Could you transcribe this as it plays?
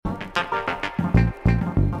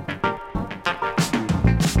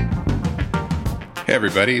Hey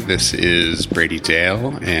everybody, this is Brady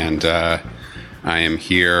Dale, and I am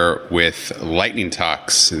here with Lightning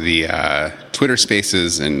Talks, the Twitter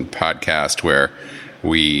Spaces and podcast where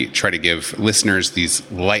we try to give listeners these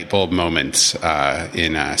light bulb moments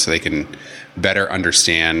so they can better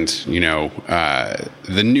understand,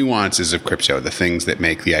 the nuances of crypto, the things that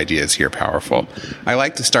make the ideas here powerful. I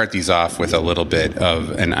like to start these off with a little bit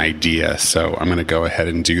of an idea, so I'm going to go ahead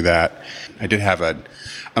and do that. I did have a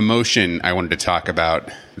motion I wanted to talk about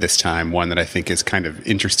this time, one that I think is kind of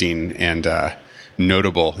interesting and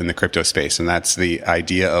notable in the crypto space, and that's the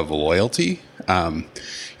idea of loyalty. I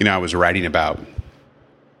was writing about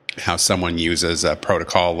how someone uses a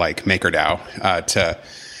protocol like MakerDAO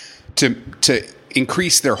to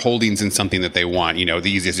increase their holdings in something that they want. The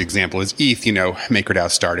easiest example is ETH. MakerDAO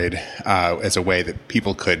started as a way that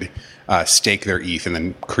people could stake their ETH and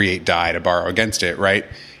then create DAI to borrow against it, right?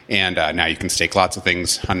 And now you can stake lots of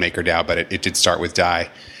things on MakerDAO, but it did start with DAI.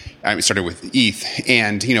 It started with ETH,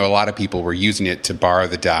 and a lot of people were using it to borrow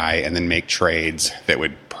the DAI and then make trades that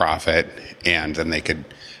would profit, and then they could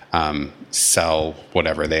sell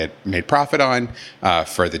whatever they had made profit on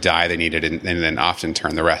for the DAI they needed, and then often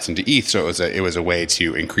turn the rest into ETH. So it was a way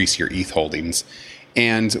to increase your ETH holdings.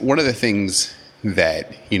 And one of the things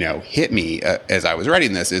that hit me as I was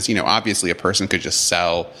writing this is obviously a person could just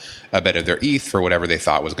sell a bit of their ETH for whatever they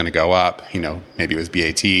thought was going to go up. Maybe it was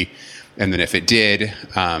BAT, and then if it did,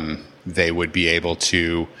 they would be able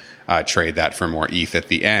to trade that for more ETH at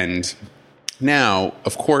the end. Now,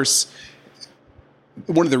 of course,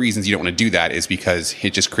 one of the reasons you don't want to do that is because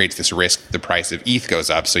it just creates this risk the price of ETH goes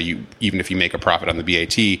up. So even if you make a profit on the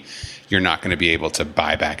BAT, you're not going to be able to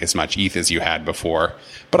buy back as much ETH as you had before.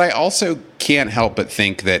 But I also can't help but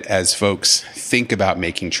think that as folks think about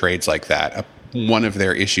making trades like that, one of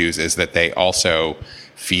their issues is that they also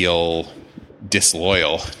feel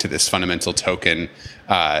disloyal to this fundamental token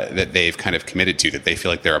that they've kind of committed to, that they feel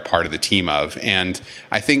like they're a part of the team of. And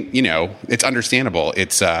I think, it's understandable.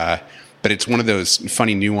 But it's one of those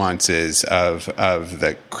funny nuances of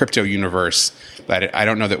the crypto universe that I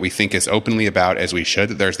don't know that we think as openly about as we should.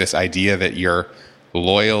 That there's this idea that you're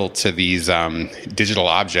loyal to these digital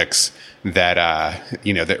objects that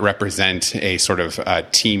that represent a sort of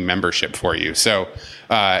team membership for you. So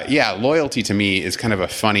loyalty to me is kind of a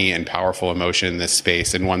funny and powerful emotion in this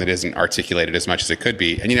space, and one that isn't articulated as much as it could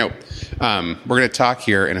be. And we're going to talk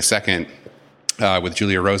here in a second with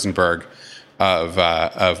Julia Rosenberg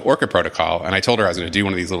of Orca Protocol, and I told her I was going to do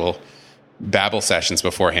one of these little Babel sessions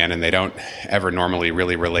beforehand, and they don't ever normally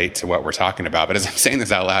really relate to what we're talking about. But as I'm saying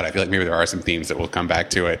this out loud, I feel like maybe there are some themes that will come back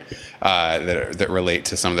to it that relate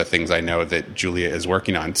to some of the things I know that Julia is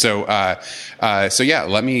working on. So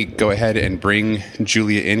let me go ahead and bring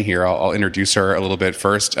Julia in here. I'll introduce her a little bit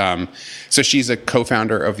first. So she's a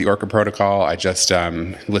co-founder of the Orca Protocol. I just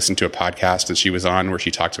listened to a podcast that she was on where she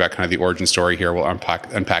talked about kind of the origin story here. We'll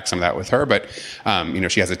unpack some of that with her. But,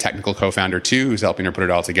 she has a technical co-founder too who's helping her put it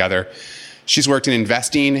all together. She's worked in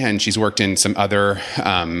investing, and she's worked in some other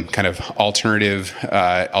kind of alternative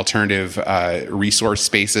resource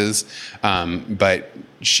spaces, but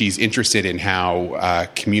she's interested in how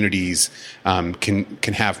communities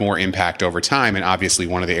can have more impact over time. And obviously,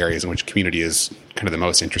 one of the areas in which community is kind of the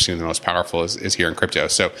most interesting and the most powerful is here in crypto.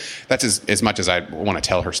 So that's as much as I want to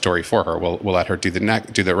tell her story for her. We'll let her do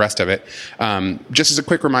the rest of it. Just as a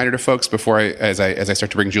quick reminder to folks before as I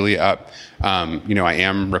start to bring Julia up, I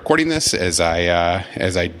am recording this as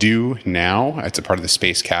I do now. It's a part of the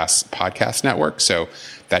Spacecast podcast network, so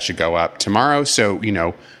that should go up tomorrow. So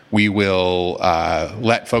we will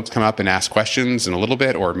let folks come up and ask questions in a little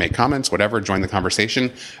bit or make comments, whatever, join the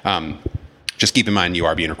conversation. Just keep in mind you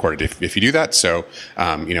are being recorded if you do that. So,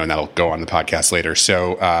 and that'll go on the podcast later.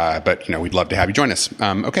 So, but we'd love to have you join us.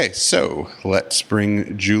 Okay, so let's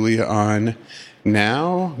bring Julia on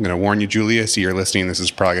now. I'm going to warn you, Julia, so you're listening. This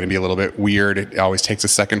is probably going to be a little bit weird. It always takes a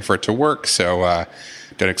second for it to work. So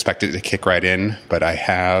don't expect it to kick right in, but I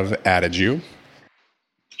have added you.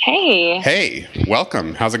 Hey,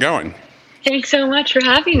 welcome. How's it going? Thanks so much for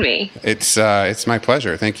having me. It's my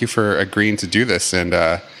pleasure. Thank you for agreeing to do this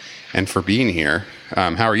and for being here.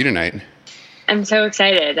 How are you tonight? I'm so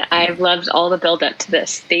excited. I've loved all the build up to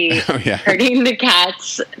this. The herding the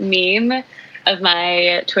cats meme of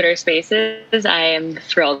my Twitter Spaces, I am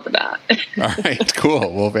thrilled about. All right,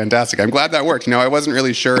 cool. Well, fantastic. I'm glad that worked. I wasn't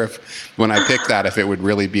really sure if when I picked that, if it would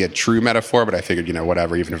really be a true metaphor, but I figured,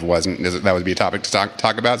 whatever, even if it wasn't, that would be a topic to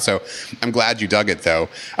talk about. So I'm glad you dug it, though.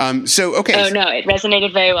 Okay. Oh, no, it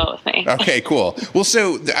resonated very well with me. Okay, cool. Well,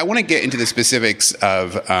 so I want to get into the specifics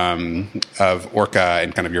of Orca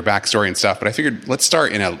and kind of your backstory and stuff, but I figured let's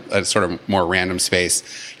start in a sort of more random space.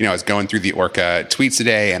 I was going through the Orca tweets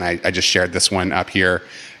today, and I just shared this one up here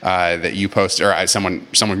that you posted, or someone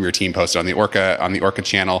from your team posted on the Orca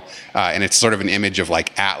channel, and it's sort of an image of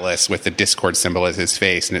like Atlas with the Discord symbol as his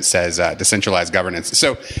face, and it says decentralized governance.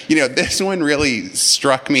 So this one really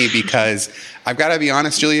struck me because I've got to be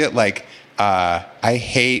honest, Julia, I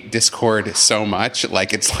hate Discord so much.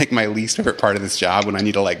 It's like my least favorite part of this job when I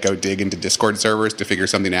need to go dig into Discord servers to figure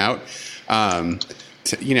something out.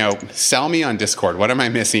 Sell me on Discord. What am I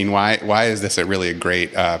missing? Why is this really a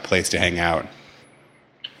great place to hang out?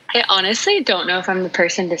 I honestly don't know if I'm the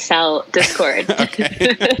person to sell Discord.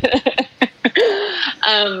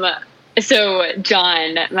 So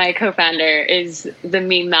John, my co-founder, is the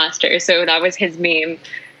meme master. So that was his meme.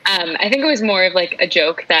 I think it was more of a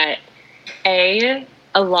joke that a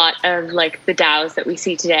lot of the DAOs that we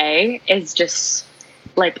see today is just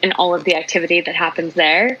and all of the activity that happens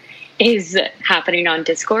there is happening on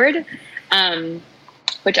Discord,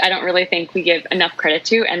 which I don't really think we give enough credit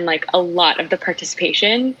to. And a lot of the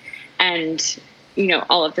participation and,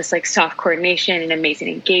 all of this soft coordination and amazing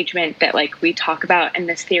engagement that we talk about in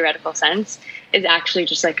this theoretical sense is actually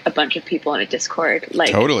just a bunch of people in a Discord.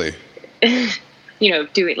 Totally. Do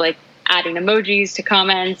it adding emojis to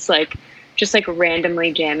comments, just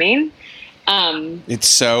randomly jamming. It's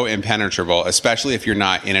so impenetrable, especially if you're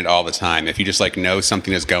not in it all the time. If you just know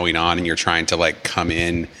something is going on and you're trying to come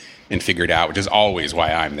in and figure it out, which is always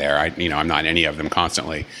why I'm there. I'm not in any of them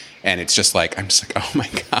constantly. And it's just I'm just oh my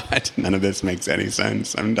God, none of this makes any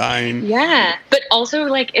sense. I'm dying. Yeah. But also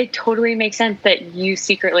it totally makes sense that you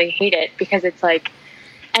secretly hate it because it's and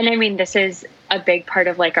I mean, this is a big part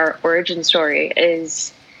of our origin story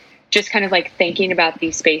is just kind of thinking about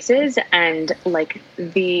these spaces and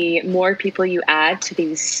the more people you add to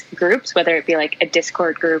these groups, whether it be a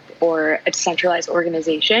Discord group or a decentralized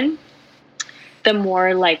organization, the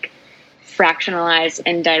more fractionalized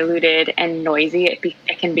and diluted and noisy it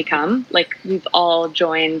can become. We've all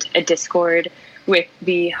joined a Discord with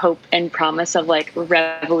the hope and promise of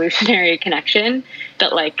revolutionary connection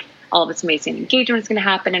that all this amazing engagement is going to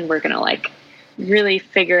happen and we're going to really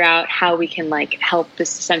figure out how we can help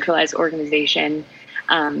this decentralized organization.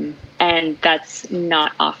 And that's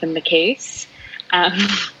not often the case.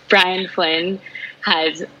 Brian Flynn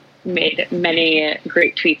has made many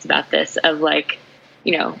great tweets about this of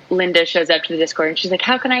Linda shows up to the Discord and she's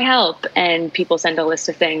how can I help? And people send a list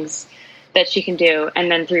of things that she can do. And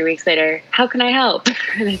then 3 weeks later, how can I help?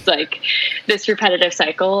 And it's this repetitive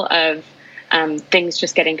cycle of things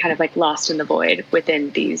just getting kind of lost in the void within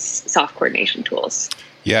these soft coordination tools.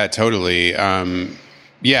 Yeah, totally.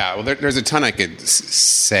 Well, there's a ton I could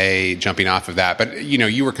say jumping off of that, but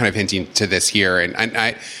you were kind of hinting to this here, and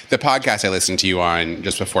the podcast I listened to you on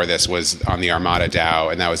just before this was on the Armada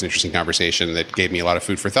DAO, and that was an interesting conversation that gave me a lot of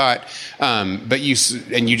food for thought. But you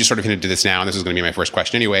just sort of hinted to this now, and this is going to be my first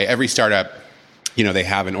question anyway. Every startup, they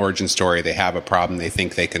have an origin story, they have a problem they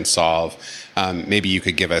think they can solve. Maybe you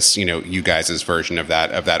could give us, you guys' version of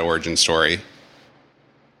that origin story.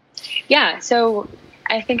 Yeah. So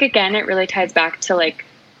I think, again, it really ties back to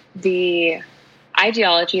the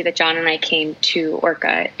ideology that John and I came to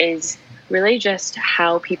Orca is really just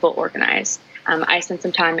how people organize. I spent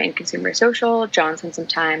some time in consumer social. John spent some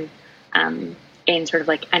time in sort of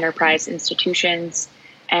enterprise institutions.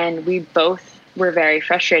 And we both were very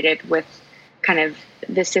frustrated with kind of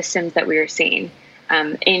the systems that we were seeing.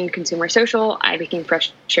 In consumer social, I became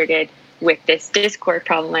frustrated with this Discord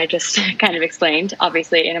problem I just kind of explained,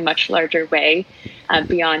 obviously in a much larger way,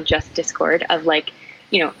 beyond just Discord, of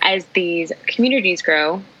as these communities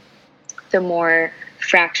grow, the more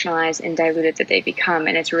fractionalized and diluted that they become.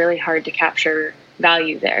 And it's really hard to capture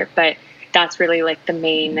value there. But that's really the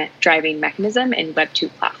main driving mechanism in Web2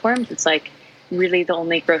 platforms. It's really the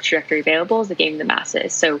only growth trajectory available is the game of the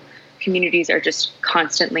masses. So communities are just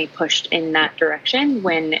constantly pushed in that direction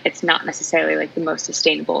when it's not necessarily the most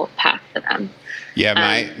sustainable path for them. Yeah,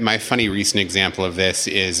 my funny recent example of this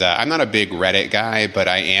is I'm not a big Reddit guy, but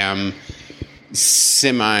I am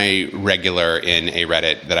semi-regular in a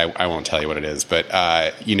Reddit that I won't tell you what it is, but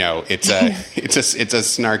it's a it's a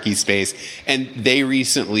snarky space, and they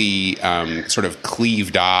recently sort of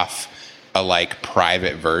cleaved off a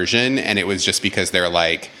private version, and it was just because they're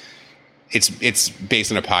it's based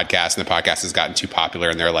on a podcast, and the podcast has gotten too popular,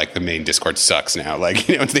 and they're like, the main Discord sucks now. Like,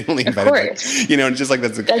 you know, they only invited, like, you know, and just like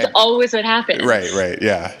that's always what happens. Right,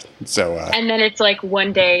 yeah. So, and then it's like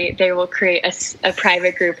one day they will create a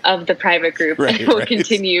private group of the private group, and it will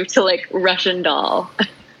continue to like Russian doll.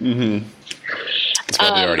 Mm-hmm. It's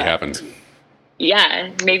probably already happened.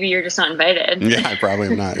 Yeah, maybe you're just not invited. Yeah, I probably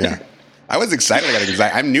am not. Yeah, I was excited about it because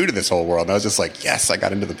I'm new to this whole world. And I was just like, yes, I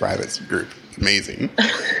got into the private group. Amazing.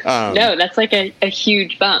 No, that's like a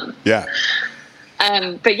huge bump. Yeah.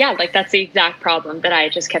 But yeah, like that's the exact problem that I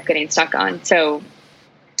just kept getting stuck on. So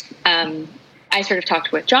I sort of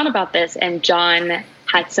talked with John about this, and John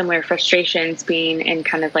had similar frustrations being in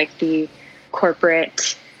kind of like the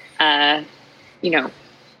corporate,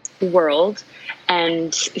 world,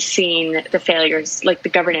 and seeing the failures, like the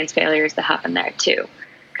governance failures that happen there too.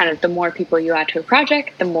 Kind of the more people you add to a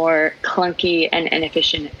project, the more clunky and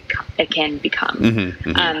inefficient it can become.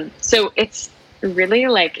 Mm-hmm. So it's really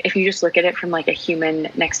like, if you just look at it from like a human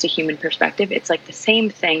next to human perspective, it's like the same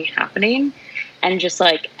thing happening. And just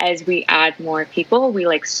like, as we add more people, we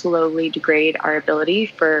like slowly degrade our ability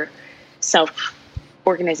for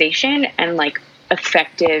self-organization and like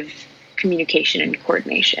effective communication and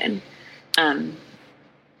coordination.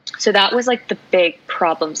 So that was like the big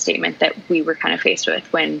problem statement that we were kind of faced with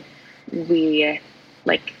when we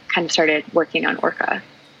like kind of started working on Orca.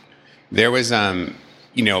 There was,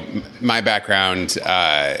 my background,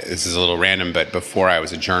 this is a little random, but before I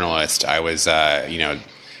was a journalist, I was,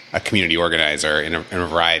 a community organizer in a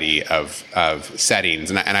variety of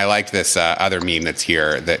settings. And I liked this other meme that's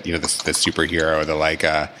here that, the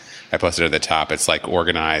superhero, I posted at the top. It's like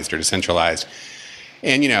organized or decentralized.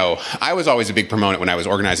 And, I was always a big proponent when I was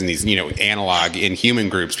organizing these, analog Inhuman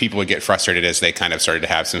groups. People would get frustrated as they kind of started to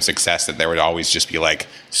have some success, that there would always just be like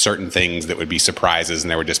certain things that would be surprises and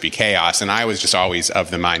there would just be chaos. And I was just always of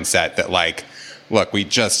the mindset that like, look, we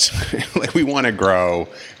just like, we want to grow.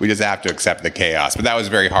 We just have to accept the chaos. But that was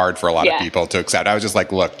very hard for a lot of people to accept. I was just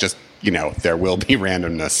like, look, just, there will be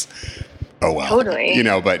randomness. Oh, well, totally.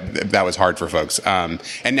 But that was hard for folks. And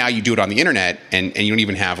now you do it on the internet, and you don't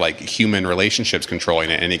even have like human relationships controlling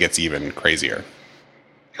it, and it gets even crazier.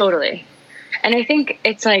 Totally. And I think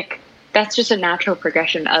it's like, that's just a natural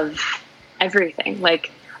progression of everything. Like,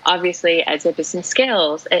 obviously, as a business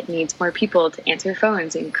scales, it needs more people to answer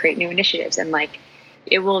phones and create new initiatives. And like,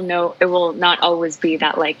 it will not always be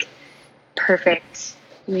that like perfect,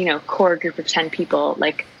 core group of 10 people.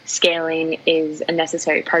 Like, scaling is a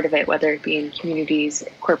necessary part of it, whether it be in communities,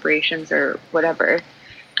 corporations, or whatever.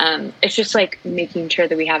 It's just like making sure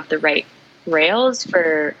that we have the right rails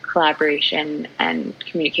for collaboration and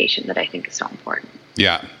communication that I think is so important.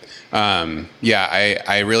 Yeah.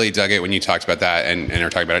 I really dug it when you talked about that and are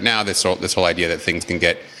talking about it now, this whole idea that things can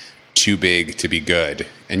get too big to be good.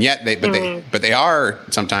 And yet they are,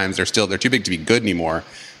 sometimes they're too big to be good anymore.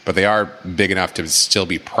 But they are big enough to still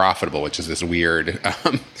be profitable, which is this weird,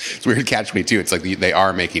 it's weird catch-22. It's like they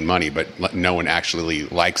are making money, but no one actually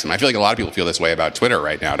likes them. I feel like a lot of people feel this way about Twitter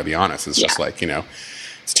right now, to be honest. It's just like,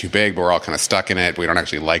 it's too big, but we're all kind of stuck in it. We don't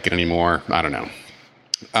actually like it anymore. I don't know.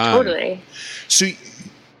 Totally. So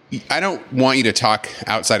I don't want you to talk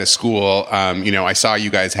outside of school. I saw you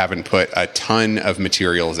guys haven't put a ton of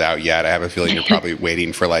materials out yet. I have a feeling you're probably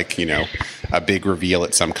waiting for like, a big reveal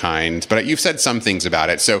at some kind, but you've said some things about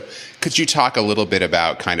it. So could you talk a little bit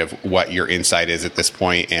about kind of what your insight is at this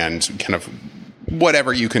point, and kind of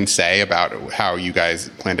whatever you can say about how you guys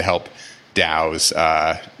plan to help DAOs,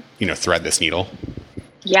 thread this needle?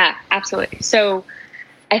 Yeah, absolutely. So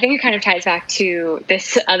I think it kind of ties back to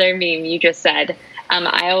this other meme you just said.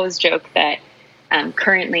 I always joke that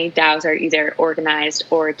currently DAOs are either organized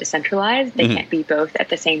or decentralized. They can't be both at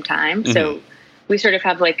the same time. Mm-hmm. So we sort of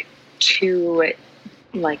have like two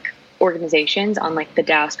like organizations on like the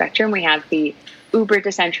DAO spectrum. We have the uber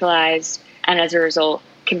decentralized, and as a result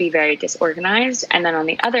can be very disorganized. And then on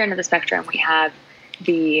the other end of the spectrum, we have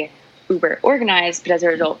the uber organized, but as a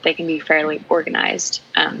result, they can be fairly organized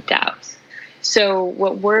DAOs. So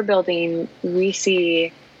what we're building, we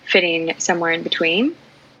see fitting somewhere in between.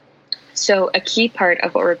 So a key part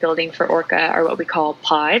of what we're building for Orca are what we call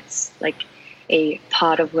pods, like a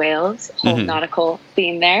pod of whales, whole nautical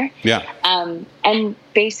theme there. Yeah. And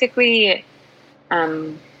basically,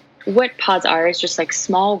 what pods are is just like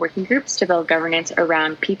small working groups to build governance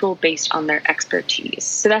around people based on their expertise.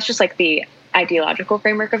 So that's just like the ideological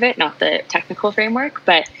framework of it, not the technical framework.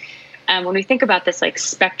 But when we think about this like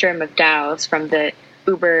spectrum of DAOs, from the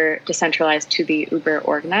uber decentralized to the uber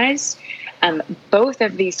organized, both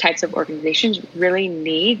of these types of organizations really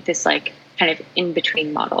need this like kind of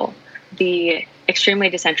in-between model. The extremely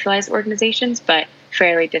decentralized organizations, but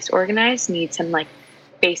fairly disorganized, need some like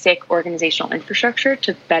basic organizational infrastructure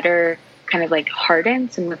to better kind of like harden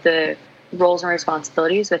some of the roles and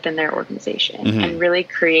responsibilities within their organization and really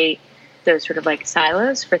create those sort of like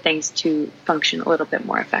silos for things to function a little bit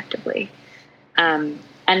more effectively. And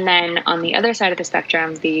then on the other side of the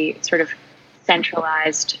spectrum, the sort of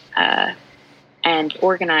centralized and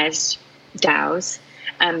organized DAOs,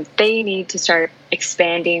 they need to start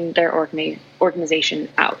expanding their organization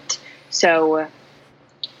out. So,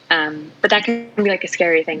 but that can be like a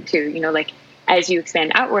scary thing too, you know, like as you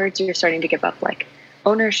expand outwards, you're starting to give up like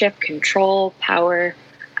ownership, control, power,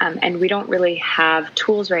 and we don't really have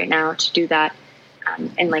tools right now to do that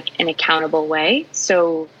in like an accountable way.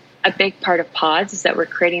 So a big part of pods is that we're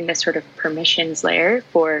creating this sort of permissions layer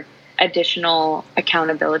for additional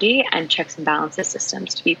accountability and checks and balances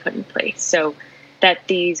systems to be put in place, so that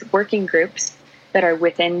these working groups that are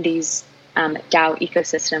within these DAO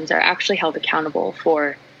ecosystems are actually held accountable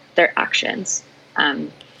for their actions.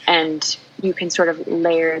 And you can sort of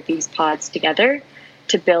layer these pods together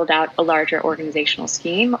to build out a larger organizational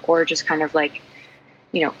scheme, or just kind of like,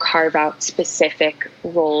 you know, carve out specific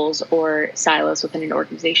roles or silos within an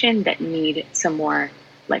organization that need some more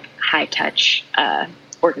like high touch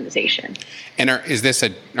organization. And are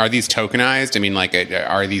these tokenized? I mean, like,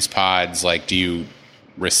 are these pods, like, do you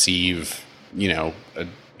receive, you know, a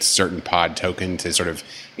certain pod token to sort of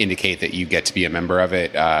indicate that you get to be a member of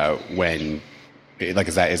it when, like,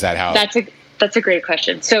 is that how? That's a great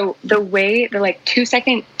question. So the like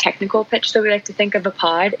 2-second technical pitch that we like to think of a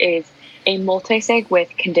pod is a multi-sig with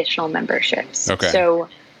conditional memberships. Okay. So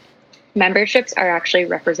memberships are actually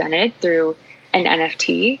represented through an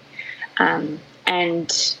NFT.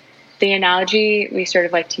 And the analogy we sort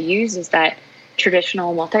of like to use is that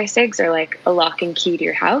traditional multi-sigs are like a lock and key to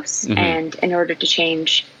your house. And in order to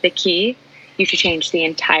change the key, you should change the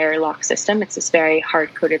entire lock system. It's this very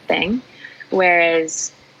hard-coded thing.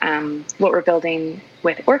 Whereas what we're building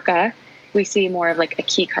with Orca, we see more of like a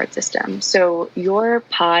key card system. So your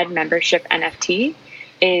pod membership NFT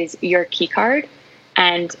is your key card,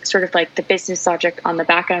 and sort of like the business logic on the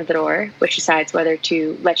back end of the door, which decides whether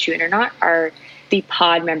to let you in or not, are the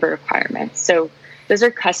pod member requirements. So those are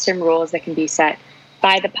custom rules that can be set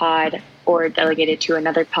by the pod or delegated to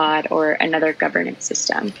another pod or another governance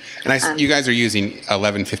system. And you guys are using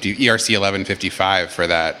ERC 1155 for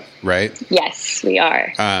that, right? Yes, we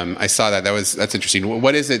are. I saw that. That's interesting.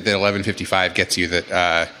 What is it that 1155 gets you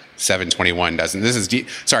that 721 doesn't? This is deep.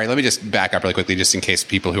 Sorry, let me just back up really quickly, just in case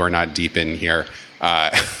people who are not deep in here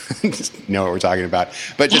know what we're talking about.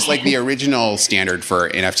 But just like the original standard for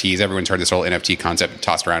NFTs, everyone's heard this whole NFT concept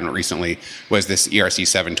tossed around recently, was this ERC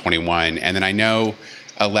 721. And then I know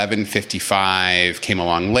 1155 came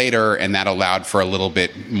along later, and that allowed for a little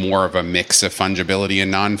bit more of a mix of fungibility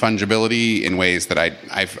and non-fungibility in ways that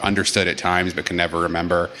I've understood at times, but can never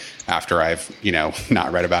remember after I've, you know,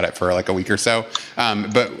 not read about it for like a week or so.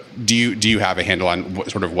 But do you have a handle on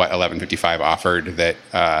what 1155 offered that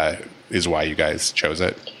is why you guys chose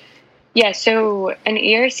it? Yeah, so an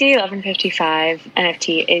ERC 1155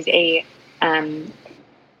 NFT is a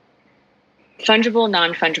fungible,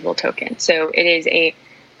 non-fungible token. So it is a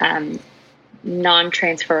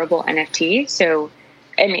non-transferable NFT. So,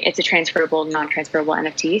 I mean, it's a transferable, non-transferable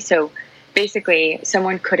NFT. So basically,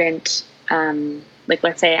 someone couldn't, like,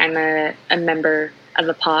 let's say I'm a member of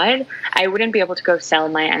a pod, I wouldn't be able to go sell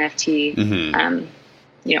my NFT,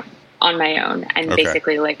 you know, on my own and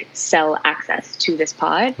basically like sell access to this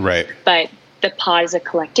pod. Right. But the pod as a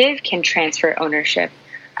collective can transfer ownership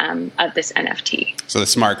of this NFT. So the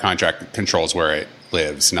smart contract controls where it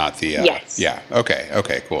lives, not the... yes. Yeah.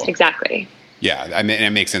 Okay, cool. Exactly. Yeah, I mean, it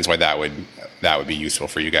makes sense why that would be useful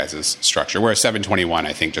for you guys' structure. Whereas 721,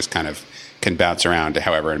 I think, just kind of can bounce around to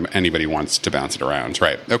however anybody wants to bounce it around.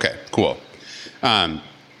 Right. Okay, cool.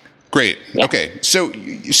 Great. Yeah. Okay, so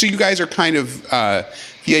you guys are kind of...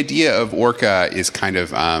 the idea of Orca is kind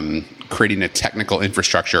of creating a technical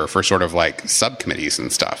infrastructure for sort of like subcommittees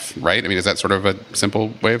and stuff, right? I mean, is that sort of a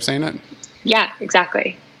simple way of saying it? Yeah,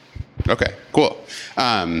 exactly. Okay, cool.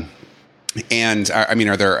 And I mean,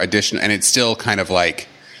 are there additional, and it's still kind of like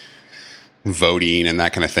voting and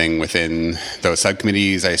that kind of thing within those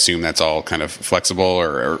subcommittees? I assume that's all kind of flexible,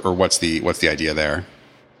 or what's the idea there?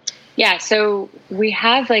 Yeah, so we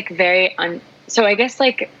have like so I guess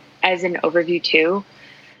like as an overview too,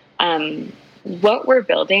 what we're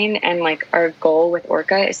building and like our goal with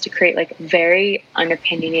Orca is to create like very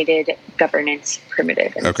unopinionated governance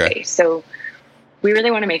primitive in the space. So we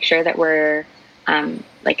really want to make sure that we're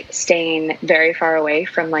like staying very far away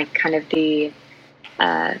from like kind of the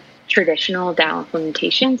traditional DAO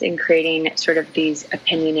implementations in creating sort of these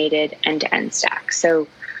opinionated end-to-end stacks. So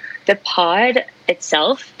the pod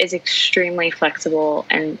itself is extremely flexible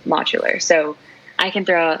and modular. So I can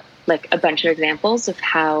throw out like a bunch of examples of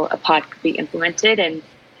how a pod could be implemented and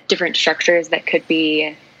different structures that could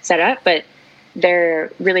be set up, but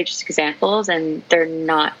they're really just examples, and they're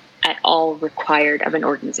not at all required of an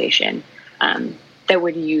organization that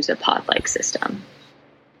would use a pod-like system.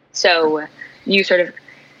 So you sort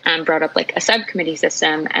of brought up like a subcommittee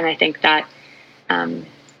system, and I think that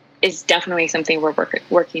is definitely something we're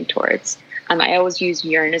working towards. I always use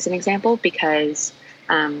Yearn as an example because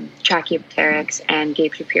Chatky Butterick and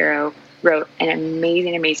Gabe Shapiro wrote an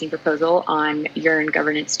amazing proposal on Yearn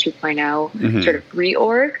Governance 2.0 sort of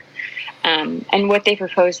reorg. And what they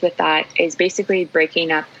proposed with that is basically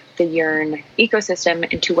breaking up the Yearn ecosystem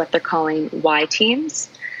into what they're calling Y teams.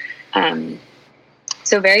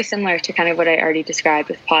 So very similar to kind of what I already described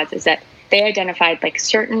with pods, is that they identified like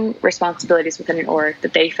certain responsibilities within an org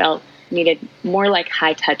that they felt needed more like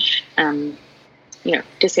high touch,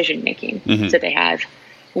 decision making. So they have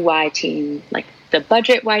Y team, like the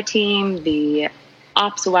budget Y team, the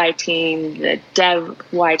ops Y team, the dev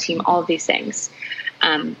Y team, all of these things.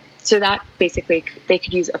 So that basically they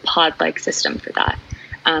could use a pod-like system for that.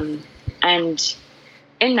 And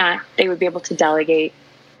in that, they would be able to delegate,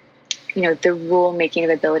 the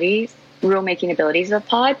rule-making abilities of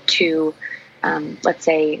pod to, let's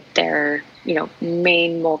say, their,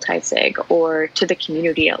 main multi-sig, or to the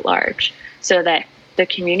community at large, so that the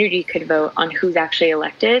community could vote on who's actually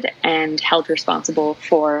elected and held responsible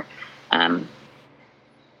for the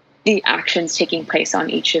actions taking place on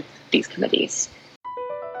each of these committees.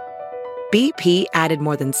 BP added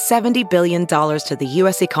more than $70 billion to the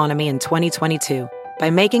U.S. economy in 2022 by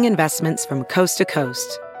making investments from coast to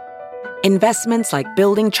coast. Investments like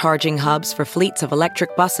building charging hubs for fleets of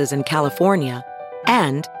electric buses in California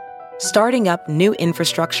and starting up new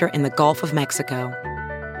infrastructure in the Gulf of Mexico.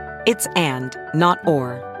 It's and, not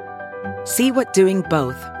or. See what doing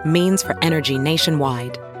both means for energy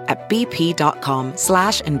nationwide at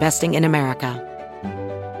bp.com/investing in America.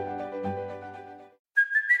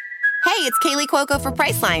 Hey, it's Kaylee Cuoco for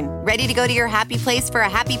Priceline. Ready to go to your happy place for a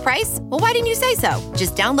happy price? Well, why didn't you say so?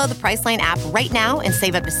 Just download the Priceline app right now and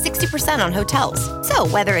save up to 60% on hotels. So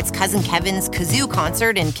whether it's Cousin Kevin's Kazoo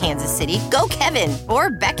Concert in Kansas City, go Kevin,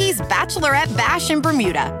 or Becky's Bachelorette Bash in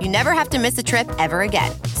Bermuda, you never have to miss a trip ever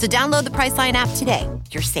again. So download the Priceline app today.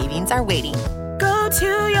 Your savings are waiting. Go to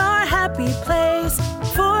your happy place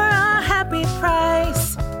for a happy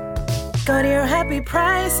price. Go to your happy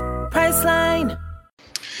price, Priceline.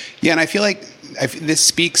 Yeah, and I feel like this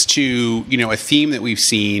speaks to, a theme that we've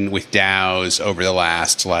seen with DAOs over the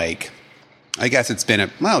last, I guess it's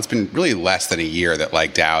been really less than a year that,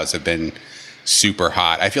 DAOs have been super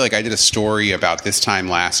hot. I feel like I did a story about this time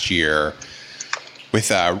last year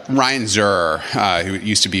with Ryan Zur, who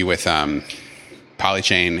used to be with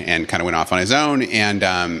Polychain and kind of went off on his own.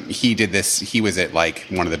 And he did this. He was at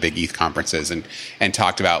one of the big ETH conferences and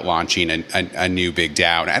talked about launching a new big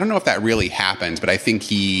DAO. And I don't know if that really happened, but I think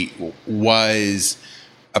he was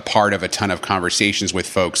a part of a ton of conversations with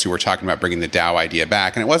folks who were talking about bringing the DAO idea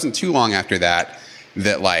back. And it wasn't too long after that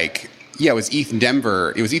it was ETH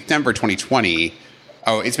Denver. It was ETH Denver 2020.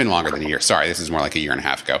 Oh, it's been longer than a year. Sorry, this is more like a year and a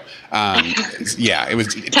half ago. It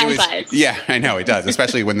was. Time flies. Yeah, I know it does,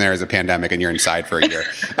 especially when there's a pandemic and you're inside for a year.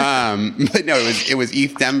 But no, it was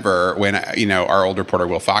ETH Denver when our old reporter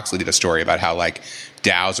Will Foxley did a story about how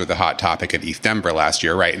DAOs are the hot topic at ETH Denver last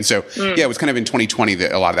year, right? And so it was kind of in 2020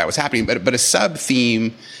 that a lot of that was happening. But a sub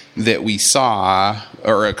theme that we saw,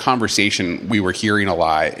 or a conversation we were hearing a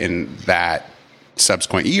lot in that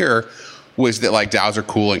subsequent year, was that DAOs are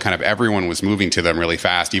cool, and kind of everyone was moving to them really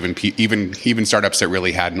fast. Even startups that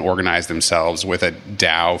really hadn't organized themselves with a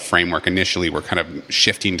DAO framework initially were kind of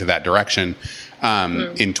shifting to that direction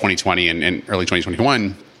in 2020 and early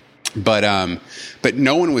 2021. But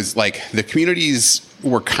no one was the communities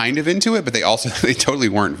were kind of into it, but they totally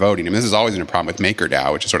weren't voting. I mean, this has always been a problem with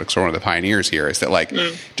MakerDAO, which is sort of one of the pioneers here, is that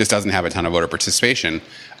just doesn't have a ton of voter participation.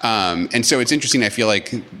 And so it's interesting. I feel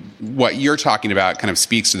like what you're talking about kind of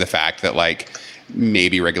speaks to the fact that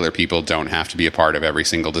maybe regular people don't have to be a part of every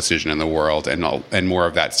single decision in the world, and more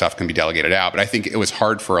of that stuff can be delegated out. But I think it was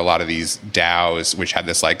hard for a lot of these DAOs, which had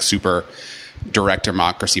this super direct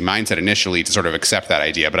democracy mindset initially, to sort of accept that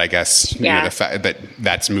idea. But I guess but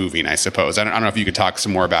that's moving, I suppose. I don't know if you could talk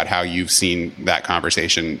some more about how you've seen that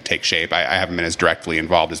conversation take shape. I haven't been as directly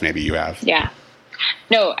involved as maybe you have. Yeah.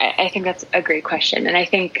 No, I think that's a great question. And I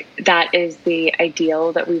think that is the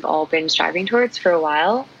ideal that we've all been striving towards for a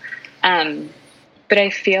while. But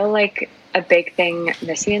I feel like a big thing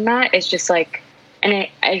missing in that is just like, and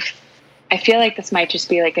I feel like this might just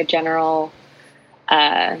be like a general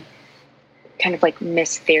kind of like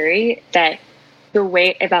mistheory that the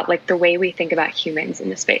way we think about humans in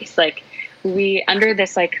the space, like we under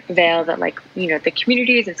this like veil that like, you know, the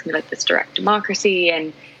communities, it's gonna be like this direct democracy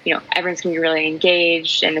and, you know, everyone's gonna be really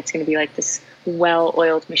engaged and it's gonna be like this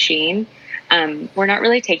well-oiled machine. We're not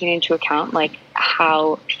really taking into account like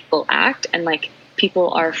how people act, and like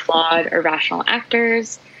people are flawed or rational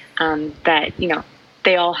actors, that, you know,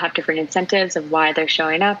 they all have different incentives of why they're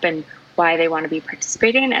showing up and why they want to be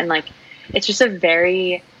participating. And like, it's just a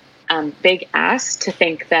very big ask to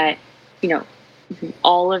think that, you know,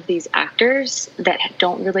 all of these actors that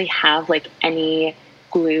don't really have like any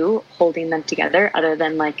glue holding them together other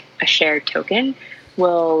than like a shared token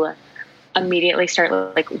will immediately start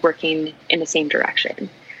like working in the same direction.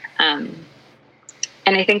 And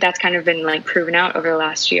I think that's kind of been like proven out over the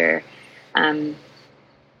last year,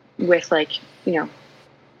 with like, you know,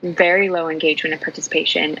 very low engagement and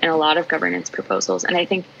participation and a lot of governance proposals. And I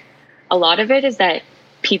think a lot of it is that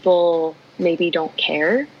people maybe don't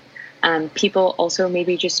care. People also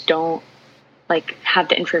maybe just don't like have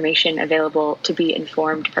the information available to be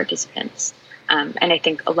informed participants. And I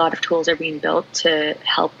think a lot of tools are being built to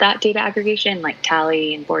help that data aggregation, like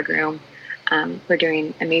Tally and Boardroom. We're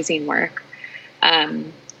doing amazing work.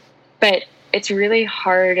 But it's really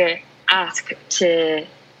hard to ask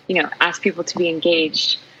people to be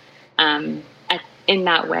engaged in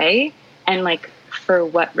that way. And like, for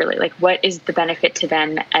what really, like, what is the benefit to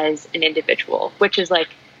them as an individual, which is like,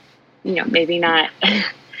 you know, maybe not,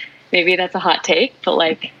 maybe that's a hot take, but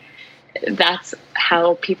like, that's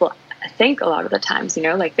how people think a lot of the times, you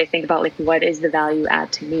know, like they think about like, what is the value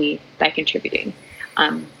add to me by contributing?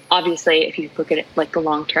 Obviously, if you look at it like the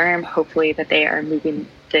long term, hopefully that they are moving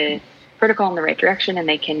the protocol in the right direction and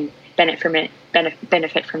they can benefit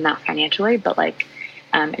from that financially. But like,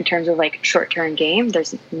 in terms of like short-term game,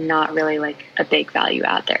 there's not really like a big value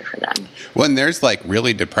out there for them. Well, and there's like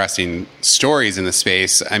really depressing stories in the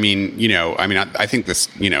space. I mean, I think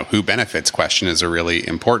this, you know, who benefits question is a really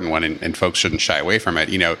important one, and folks shouldn't shy away from it.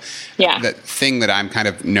 You know, the thing that I'm kind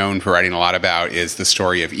of known for writing a lot about is the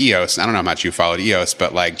story of EOS. I don't know how much you followed EOS,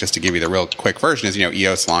 but like, just to give you the real quick version is, you know,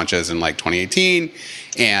 EOS launches in like 2018.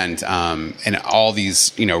 And all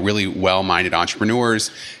these, you know, really well-minded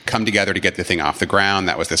entrepreneurs come together to get the thing off the ground.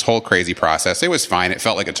 That was this whole crazy process. It was fine. It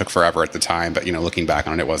felt like it took forever at the time, but, you know, looking back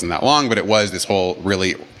on it, it wasn't that long, but it was this whole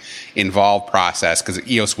really involved process because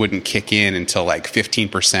EOS wouldn't kick in until like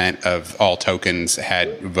 15% of all tokens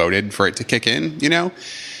had voted for it to kick in, you know?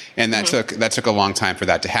 And that took a long time for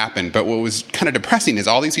that to happen. But what was kind of depressing is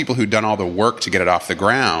all these people who'd done all the work to get it off the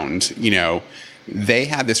ground, you know, they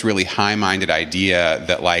had this really high-minded idea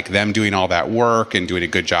that like them doing all that work and doing a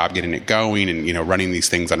good job getting it going and, you know, running these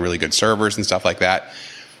things on really good servers and stuff like that,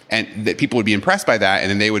 and that people would be impressed by that, and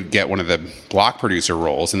then they would get one of the block producer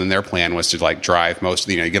roles, and then their plan was to like drive most of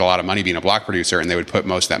the, you know, you get a lot of money being a block producer, and they would put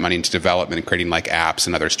most of that money into development and creating like apps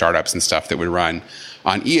and other startups and stuff that would run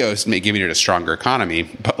on EOS, giving it a stronger economy.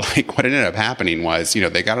 But like what ended up happening was, you know,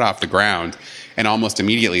 they got it off the ground, and almost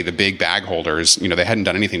immediately the big bag holders, you know, they hadn't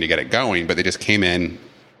done anything to get it going, but they just came in,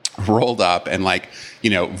 rolled up, and like, you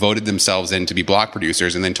know, voted themselves in to be block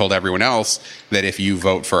producers, and then told everyone else that if you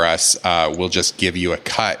vote for us, we'll just give you a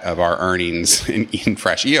cut of our earnings in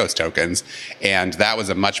fresh EOS tokens. And that was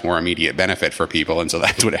a much more immediate benefit for people. And so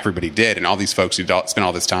that's what everybody did. And all these folks who spent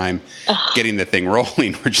all this time getting the thing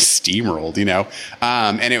rolling were just steamrolled, you know?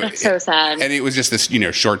 And it was so sad. And it was just this, you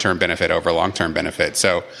know, short-term benefit over long-term benefit.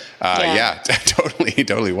 So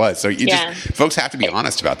totally was. So folks have to be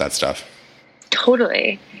honest about that stuff.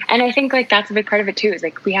 Totally. And I think like that's a big part of it too, is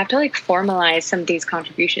like we have to like formalize some of these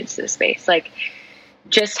contributions to the space. Like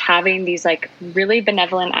just having these like really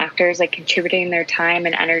benevolent actors like contributing their time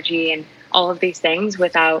and energy and all of these things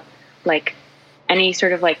without like any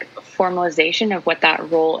sort of like formalization of what that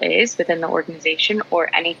role is within the organization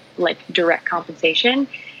or any like direct compensation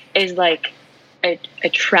is like a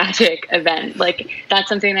tragic event. Like that's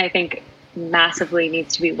something that I think massively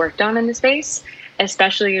needs to be worked on in the space,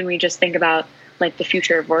 especially when we just think about like the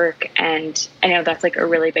future of work. And I know that's like a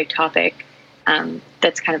really big topic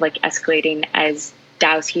that's kind of like escalating as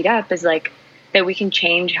DAOs heat up, is like that we can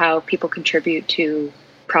change how people contribute to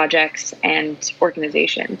projects and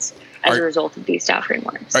organizations as a result of these DAO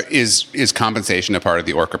frameworks. Is compensation a part of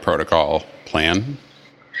the Orca protocol plan?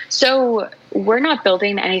 So we're not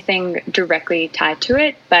building anything directly tied to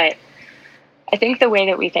it, but I think the way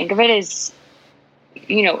that we think of it is,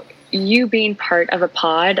 you know, you being part of a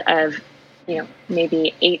pod of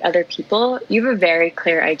maybe 8 other people, you have a very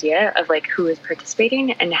clear idea of like who is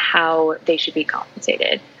participating and how they should be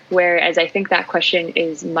compensated. Whereas I think that question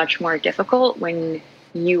is much more difficult when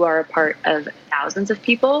you are a part of thousands of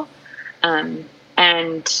people.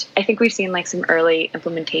 And I think we've seen like some early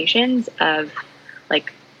implementations of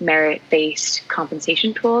like merit-based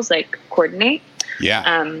compensation tools like Coordinate.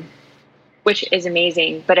 Yeah. Which is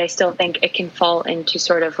amazing, but I still think it can fall into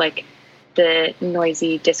sort of like the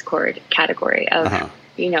noisy Discord category of,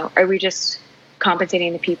 are we just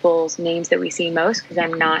compensating the people's names that we see most because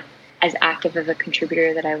I'm not as active of a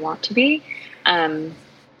contributor that I want to be?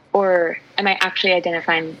 Or am I actually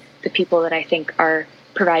identifying the people that I think are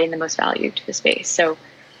providing the most value to the space? So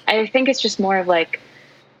I think it's just more of like,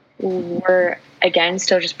 we're again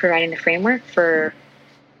still just providing the framework for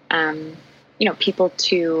people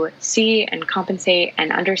to see and compensate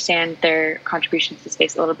and understand their contributions to the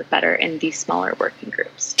space a little bit better in these smaller working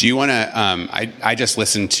groups. Do you want to, I just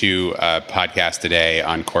listened to a podcast today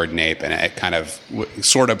on Coordinate, and it kind of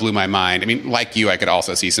sort of blew my mind. I mean, like you, I could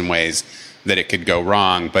also see some ways that it could go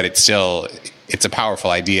wrong, but it's a powerful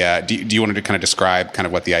idea. Do you want to kind of describe kind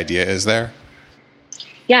of what the idea is there?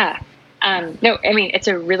 Yeah. No, I mean, it's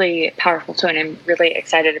a really powerful tool and I'm really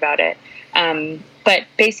excited about it. But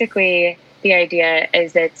basically, the idea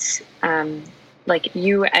is it's like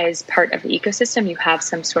you as part of the ecosystem, you have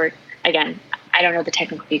some sort, again, I don't know the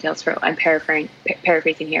technical details, so I'm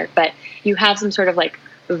paraphrasing here, but you have some sort of like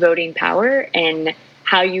voting power in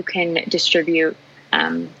how you can distribute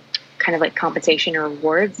kind of like compensation or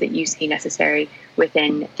rewards that you see necessary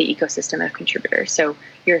within the ecosystem of contributors. So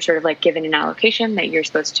you're sort of like given an allocation that you're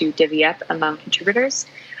supposed to divvy up among contributors.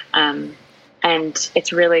 And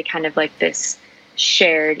it's really kind of like this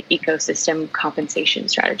shared ecosystem compensation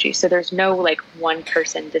strategy. So there's no like one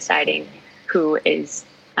person deciding who is,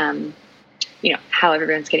 how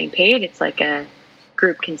everyone's getting paid. It's like a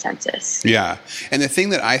group consensus. Yeah. And the thing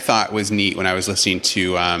that I thought was neat when I was listening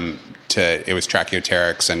to it was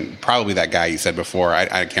Trachioteryx and probably that guy you said before,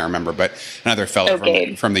 I can't remember, but another fellow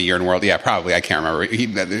from the Year in World. Yeah, probably. I can't remember.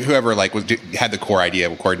 Whoever like had the core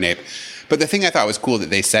idea of Coordinate. But the thing I thought was cool that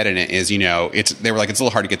they said in it is, they were like, it's a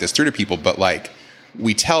little hard to get this through to people, but like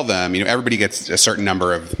we tell them, everybody gets a certain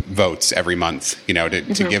number of votes every month,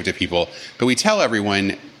 to give to people. But we tell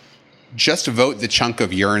everyone, just vote the chunk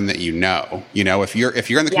of urine that you know. If you're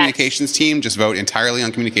in the communications team, just vote entirely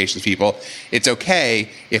on communications people. It's okay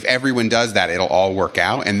if everyone does that; it'll all work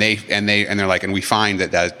out. And they're like, and we find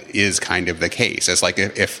that is kind of the case. It's like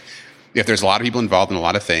if there's a lot of people involved in a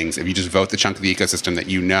lot of things, if you just vote the chunk of the ecosystem that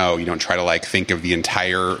you don't try to like think of the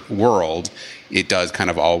entire world, it does kind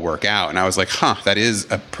of all work out. And I was like, that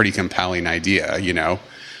is a pretty compelling idea.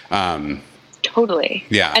 Totally.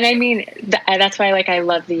 Yeah. And I mean, that's why like I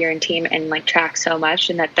love the Urine team and like Track so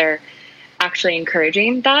much, and that they're actually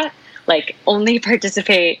encouraging that, like only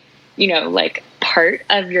participate, like part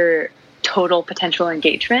of your total potential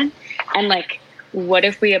engagement. And like, what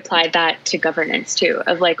if we applied that to governance too,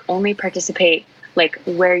 of like only participate like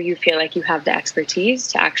where you feel like you have the expertise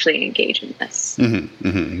to actually engage in this. Mm-hmm,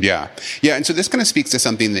 mm-hmm, yeah. Yeah. And so this kind of speaks to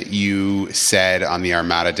something that you said on the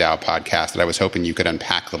Armada DAO podcast that I was hoping you could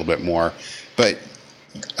unpack a little bit more. But,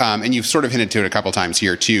 and you've sort of hinted to it a couple times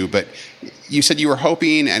here too, but you said you were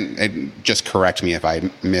hoping, and just correct me if I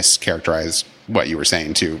mischaracterized what you were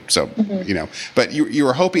saying too. So, but you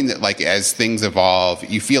were hoping that like, as things evolve,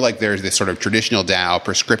 you feel like there's this sort of traditional DAO,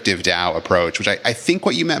 prescriptive DAO approach, which I think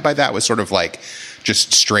what you meant by that was sort of like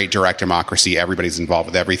just straight direct democracy. Everybody's involved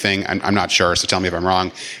with everything. I'm not sure. So tell me if I'm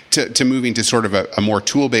wrong, to moving to sort of a more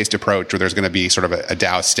tool-based approach where there's going to be sort of a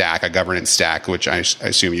DAO stack, a governance stack, which I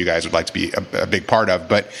assume you guys would like to be a big part of.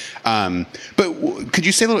 But could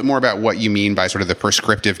you say a little bit more about what you mean by sort of the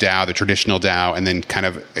prescriptive DAO, the traditional DAO, and then kind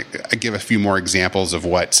of give a few more examples of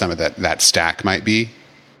what some of that stack might be?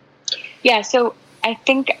 Yeah. So I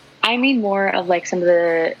think I mean more of like some of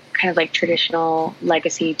the kind of like traditional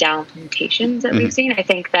legacy DAO implementations that we've seen. I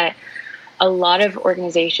think that a lot of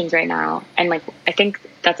organizations right now, and like I think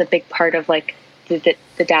that's a big part of like the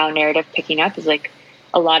DAO narrative picking up, is like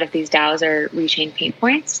a lot of these DAOs are reaching pain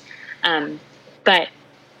points. But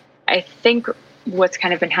I think what's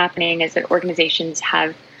kind of been happening is that organizations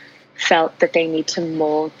have felt that they need to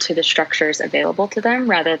mold to the structures available to them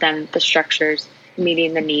rather than the structures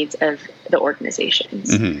meeting the needs of the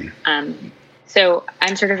organizations. So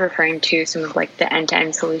I'm sort of referring to some of like the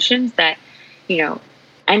end-to-end solutions that,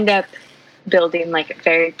 end up building like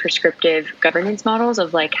very prescriptive governance models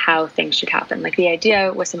of like how things should happen. Like the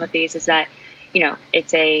idea with some of these is that,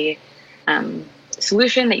 it's a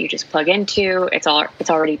solution that you just plug into. It's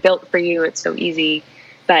already built for you. It's so easy.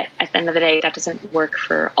 But at the end of the day, that doesn't work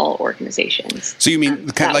for all organizations. So you mean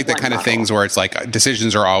kind of like the kind of things where it's like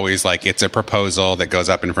decisions are always like it's a proposal that goes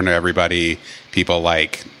up in front of everybody. People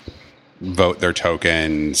like vote their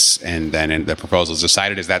tokens and then the proposal is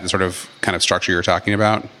decided. Is that the sort of kind of structure you're talking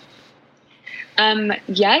about?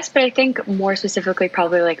 Yes, but I think more specifically,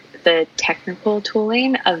 probably like the technical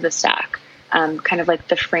tooling of the stack, kind of like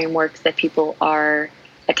the frameworks that people are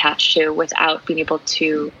attached to without being able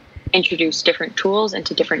to introduce different tools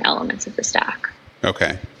into different elements of the stack.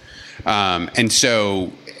 Okay.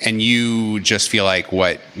 And you just feel like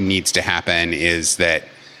what needs to happen is that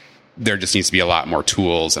there just needs to be a lot more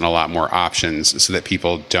tools and a lot more options so that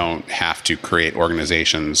people don't have to create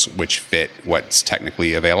organizations which fit what's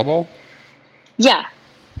technically available? Yeah.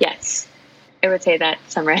 Yes. I would say that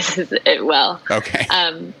summarizes it well. Okay.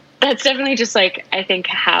 That's definitely just like, I think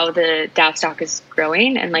how the DAO stock is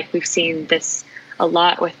growing. And like, we've seen this a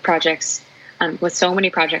lot with projects, with so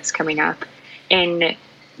many projects coming up and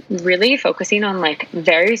really focusing on like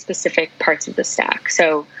very specific parts of the stack.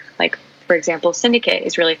 So like, for example, Syndicate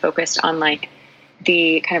is really focused on like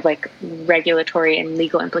the kind of like regulatory and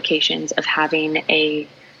legal implications of having a,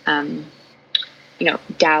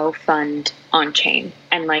 DAO fund on chain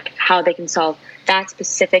and like how they can solve that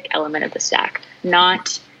specific element of the stack,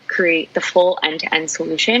 not create the full end-to-end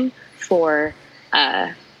solution for,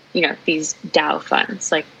 these DAO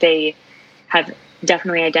funds. Like they have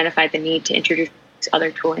definitely identified the need to introduce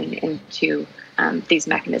other tooling into these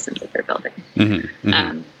mechanisms that they're building. Mm-hmm,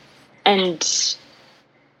 mm-hmm.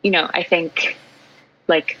 I think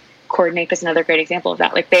like Coordinape is another great example of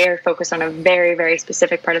that. Like they are focused on a very, very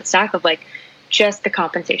specific part of the stack of like just the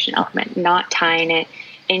compensation element, not tying it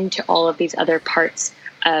into all of these other parts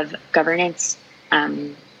of governance,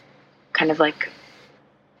 kind of like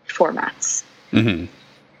formats. Mm-hmm.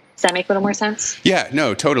 Does that make a little more sense? Yeah,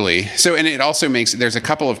 no, totally. So, and it also makes, there's a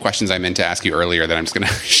couple of questions I meant to ask you earlier that I'm just going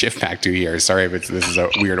to shift back 2 years. Sorry if this is a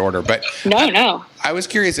weird order, but no. I was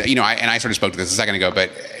curious, I sort of spoke to this a second ago,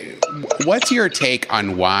 but what's your take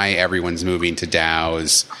on why everyone's moving to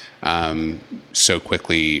DAOs so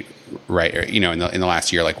quickly, right? In the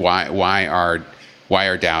last year, like why are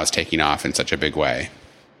DAOs taking off in such a big way?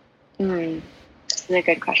 That's a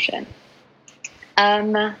good question.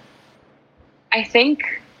 I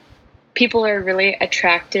think people are really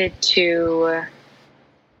attracted to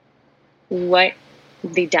what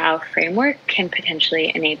the DAO framework can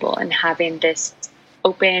potentially enable and having this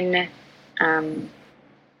open, I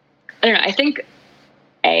think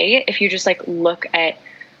if you just like look at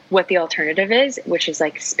what the alternative is, which is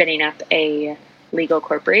like spinning up a legal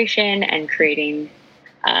corporation and creating,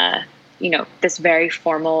 this very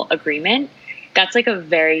formal agreement, that's like a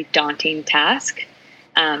very daunting task.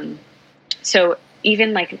 So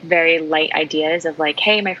even like very light ideas of like,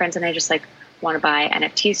 hey, my friends and I just like want to buy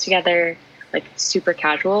NFTs together, like super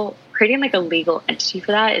casual, creating like a legal entity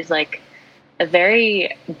for that is like a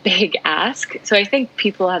very big ask. So I think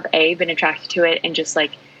people have been attracted to it and just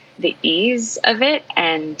like the ease of it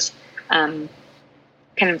and kind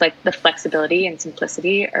of like the flexibility and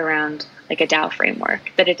simplicity around like a DAO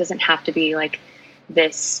framework, that it doesn't have to be like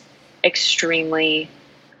this extremely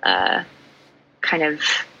kind of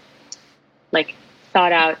like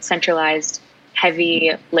thought out, centralized,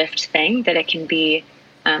 heavy lift thing, that it can be,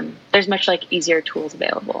 there's much like easier tools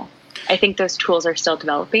available. I think those tools are still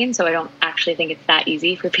developing, so I don't actually think it's that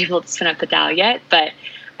easy for people to spin up the DAO yet, but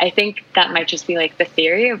I think that might just be like the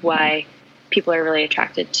theory of why people are really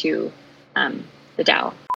attracted to the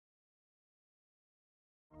DAO.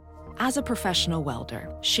 As a professional welder,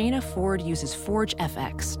 Shayna Ford uses Forge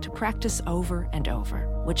FX to practice over and over,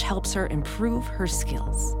 which helps her improve her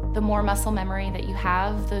skills. The more muscle memory that you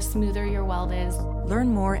have, the smoother your weld is. Learn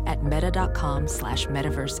more at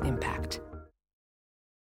meta.com/metaverseimpact.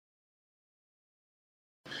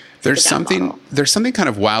 There's something kind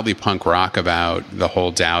of wildly punk rock about the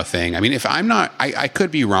whole DAO thing. I mean, if I'm not, I could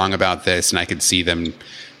be wrong about this and I could see them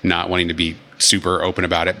not wanting to be super open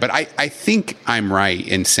about it. But I think I'm right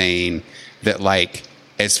in saying that, like,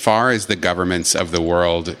 as far as the governments of the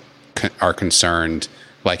world are concerned,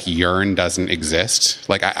 like, Yearn doesn't exist.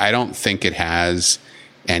 Like, I don't think it has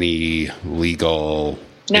any legal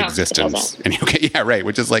existence. Okay, yeah, right.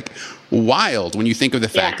 Which is like wild when you think of the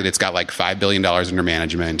fact that it's got like $5 billion under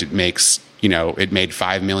management. It makes, it made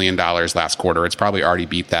 $5 million last quarter. It's probably already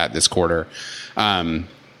beat that this quarter.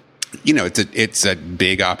 It's a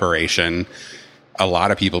big operation. A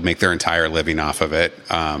lot of people make their entire living off of it,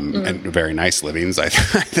 and very nice livings, I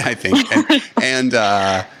think.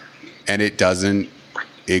 And it doesn't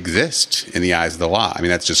exist in the eyes of the law. I mean,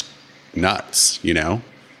 that's just nuts,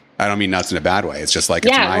 I don't mean nuts in a bad way. It's just like,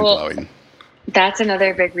 it's mind blowing. that's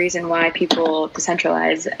another big reason why people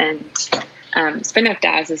decentralize and spin up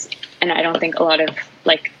DAOs is, and I don't think a lot of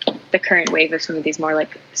like the current wave of some of these more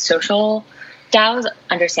like social DAOs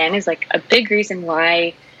understand is like a big reason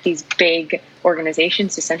why these big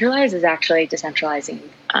organizations decentralize is actually decentralizing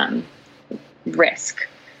risk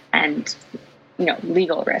and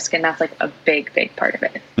legal risk, and that's like a big part of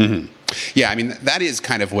it. Mm-hmm. Yeah, I mean that is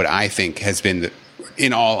kind of what I think has been,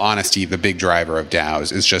 in all honesty, the big driver of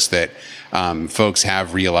DAOs is just that folks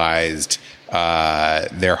have realized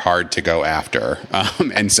they're hard to go after,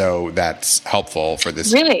 and so that's helpful for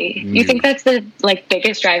this. Really, you think that's the like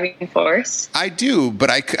biggest driving force? I do, but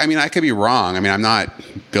I mean, I could be wrong. I mean, I'm not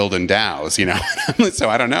building DAOs, so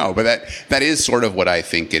I don't know. But that is sort of what I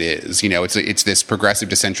think it is. It's this progressive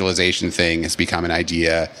decentralization thing has become an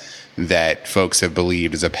idea that folks have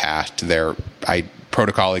believed is a path to their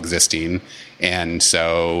protocol existing. And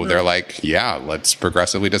so they're like, yeah, let's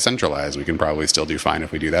progressively decentralize. We can probably still do fine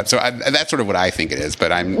if we do that. So that's sort of what I think it is.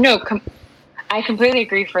 But I completely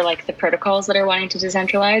agree for like the protocols that are wanting to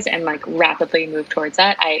decentralize and like rapidly move towards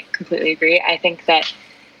that. I completely agree. I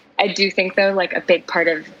do think though, like a big part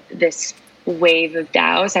of this wave of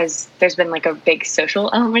DAOs there's been like a big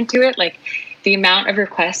social element to it. Like the amount of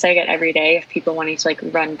requests I get every day of people wanting to like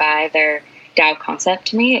run by their DAO concept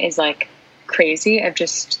to me is like crazy. Of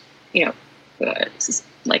just,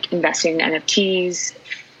 like investing in NFTs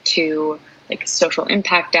to like social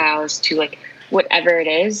impact DAOs to like whatever it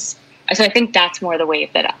is. So I think that's more the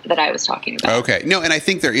wave that I was talking about. Okay. No, and I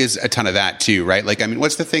think there is a ton of that too, right? Like, I mean,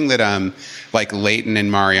 what's the thing that like Leighton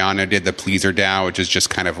and Mariano did, the Pleaser DAO, which is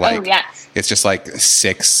just kind of like, it's just like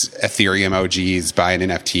 6 Ethereum OGs buying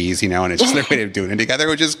NFTs, and it's just their way of doing it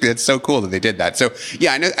together, it's so cool that they did that. So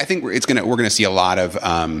yeah, I think we're going to see a lot of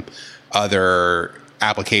other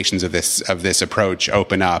applications of this approach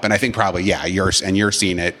open up, and I think probably you're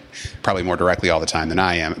seeing it probably more directly all the time than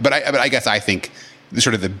I am. But I guess I think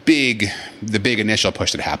the big initial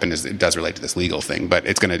push that happened it does relate to this legal thing, but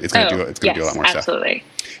it's gonna do a lot more stuff. Absolutely.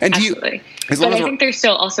 And absolutely. But I think there's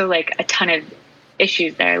still also like a ton of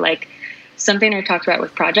issues there. Like something I talked about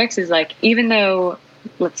with projects is like, even though,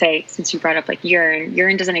 let's say, since you brought up like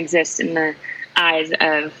urine doesn't exist in the eyes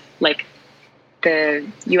of like the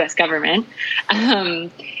U.S. government,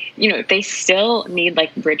 they still need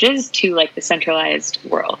like bridges to like the centralized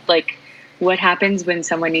world. Like what happens when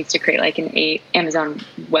someone needs to create like an Amazon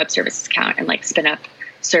Web Services account and like spin up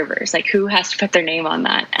servers? Like who has to put their name on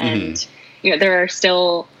that? And, there are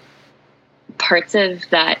still parts of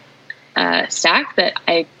that stack that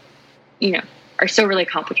are still really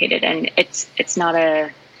complicated, and it's not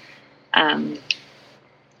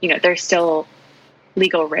there's still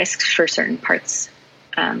legal risks for certain parts,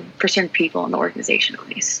 for certain people in the organization, at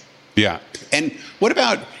least. Yeah. And what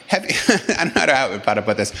about, I don't know how to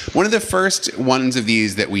put this. One of the first ones of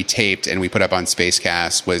these that we taped and we put up on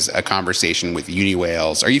Spacecast was a conversation with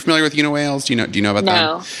Uniwhales. Are you familiar with Uniwhales? Do you know about them?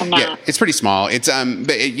 No, I'm not. Yeah, it's pretty small. It's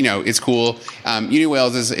but it's cool.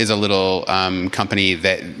 Uniwhales is a little company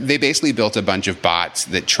that they basically built a bunch of bots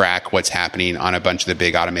that track what's happening on a bunch of the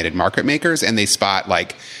big automated market makers, and they spot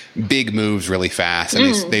like big moves really fast,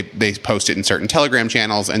 and they post it in certain Telegram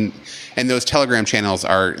channels, and those Telegram channels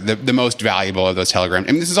are the most valuable of those Telegram.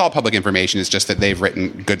 I mean, this is all public information. It's just that they've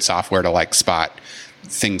written good software to like spot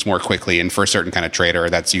things more quickly, and for a certain kind of trader,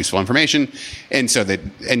 that's useful information. And so they've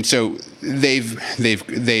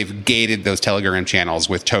gated those Telegram channels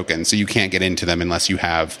with tokens, so you can't get into them unless you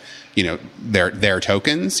have their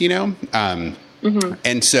tokens. And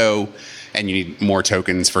so. And you need more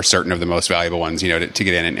tokens for certain of the most valuable ones, to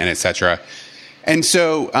get in and et cetera. And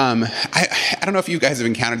so I don't know if you guys have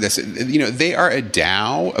encountered this. They are a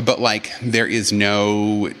DAO, but like there is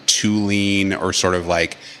no tooling or sort of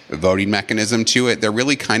like voting mechanism to it. They're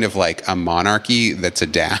really kind of like a monarchy that's a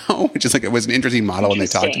DAO, which is like, it was an interesting model when they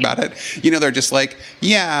talked about it. They're just like,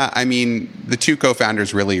 the 2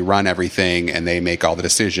 co-founders really run everything and they make all the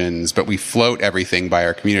decisions, but we float everything by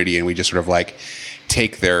our community, and we just sort of like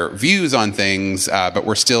take their views on things, but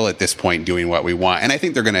we're still at this point doing what we want. And I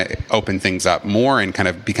think they're going to open things up more and kind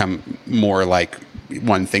of become more like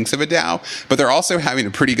one thinks of a DAO, but they're also having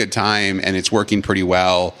a pretty good time, and it's working pretty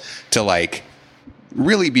well to like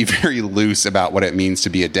really be very loose about what it means to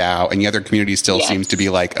be a DAO, and the other community still seems to be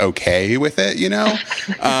like okay with it,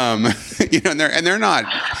 and they're not,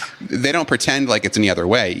 they don't pretend like it's any other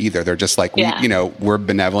way either. They're just like, we're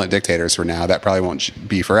benevolent dictators for now. That probably won't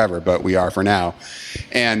be forever, but we are for now.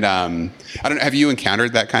 And I don't know, have you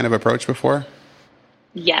encountered that kind of approach before?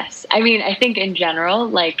 Yes. I mean, I think in general,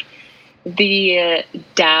 like the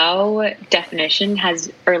DAO definition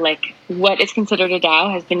what is considered a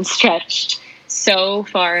DAO has been stretched so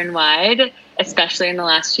far and wide, especially in the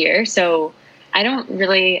last year. So I don't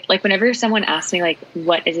really like whenever someone asks me like,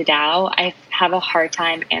 what is a DAO? I have a hard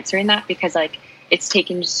time answering that because like it's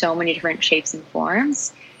taken so many different shapes and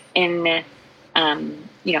forms in,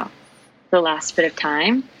 the last bit of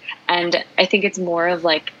time. And I think it's more of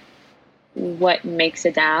like what makes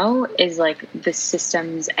a DAO is like the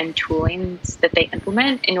systems and toolings that they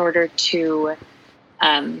implement in order to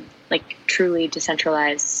like truly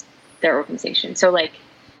decentralize their organization. So like,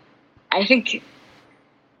 I think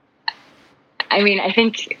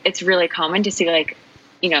it's really common to see like,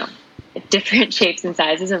 different shapes and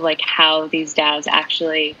sizes of like how these DAOs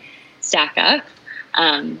actually stack up.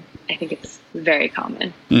 I think it's very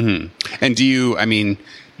common. Mm-hmm. And do you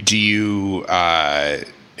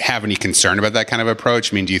have any concern about that kind of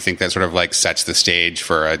approach? I mean, do you think that sort of like sets the stage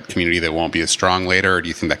for a community that won't be as strong later? Or do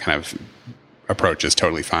you think that kind of approach is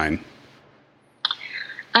totally fine?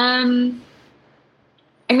 Again,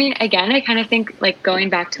 I kind of think like going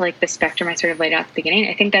back to like the spectrum I sort of laid out at the beginning,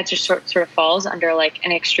 I think that just sort of falls under like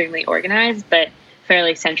an extremely organized but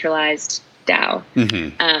fairly centralized DAO.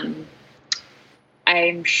 Mm-hmm.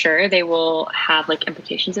 I'm sure they will have like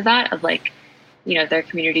implications of that, of like, their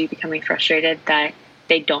community becoming frustrated that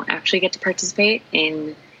they don't actually get to participate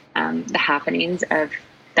in the happenings of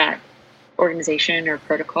that organization or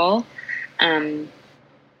protocol.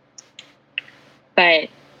 But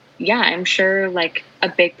yeah, I'm sure like a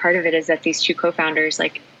big part of it is that these two co-founders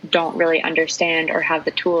like don't really understand or have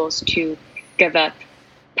the tools to give up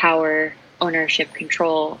power, ownership,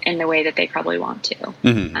 control in the way that they probably want to.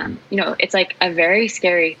 Mm-hmm. It's like a very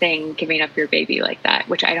scary thing giving up your baby like that,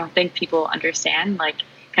 which I don't think people understand, like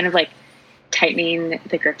kind of like tightening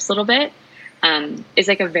the grips a little bit is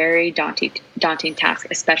like a very daunting task,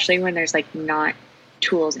 especially when there's like not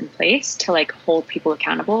tools in place to like hold people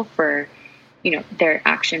accountable for their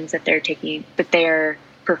actions that they're taking, that they're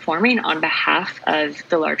performing on behalf of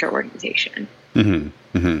the larger organization.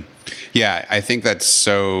 Mm-hmm. Mm-hmm. Yeah, I think that's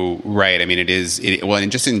so right. I mean,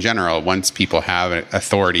 and just in general, once people have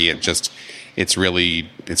authority, it's really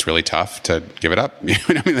tough to give it up.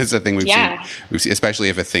 I mean, that's the thing we've seen, especially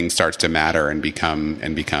if a thing starts to matter and become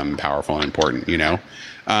powerful and important,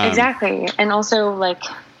 Exactly. And also like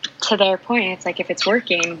to their point, it's like, if it's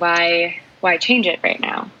working, why change it right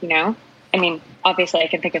now? I mean, obviously I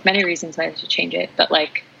can think of many reasons why they should change it, but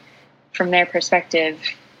like from their perspective,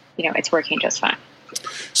 it's working just fine.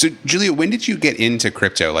 So Julia, when did you get into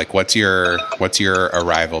crypto? Like what's your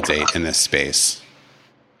arrival date in this space?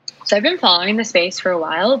 So I've been following the space for a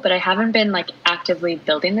while, but I haven't been like actively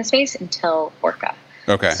building the space until Orca.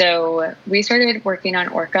 Okay. So we started working on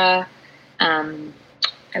Orca, I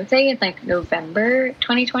would say in like November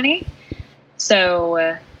 2020.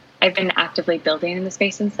 So I've been actively building in the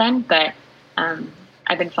space since then, but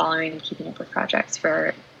I've been following and keeping up with projects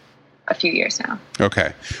for a few years now.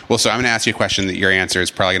 Okay. Well, so I'm going to ask you a question that your answer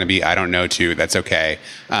is probably going to be, I don't know too. That's okay.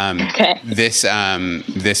 Okay. This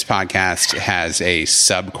podcast has a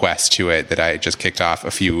sub quest to it that I just kicked off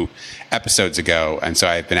a few episodes ago. And so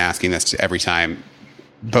I've been asking this every time,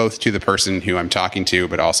 both to the person who I'm talking to,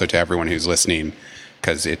 but also to everyone who's listening,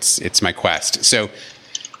 because it's my quest. So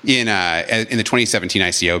in the 2017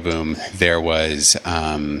 ICO boom, there was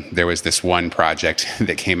this one project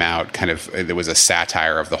that came out that was a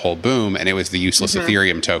satire of the whole boom, and it was the useless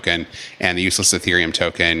Ethereum token. And the useless Ethereum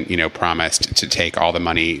token, promised to take all the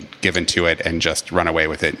money given to it and just run away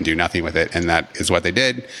with it and do nothing with it. And that is what they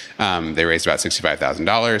did. They raised about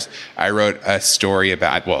 $65,000. I wrote a story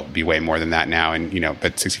about, well, it'd be way more than that now, and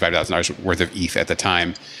but $65,000 worth of ETH at the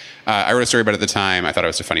time. I wrote a story about it at the time. I thought it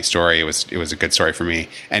was a funny story. It was a good story for me.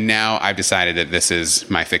 And now I've decided that this is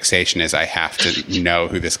my fixation, is I have to know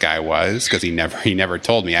who this guy was, because he never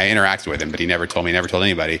told me. I interacted with him, but he never told me, never told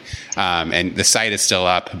anybody. And the site is still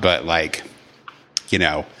up, but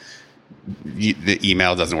the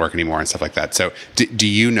email doesn't work anymore and stuff like that. So do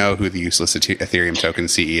you know who the useless Ethereum token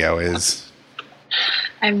CEO is?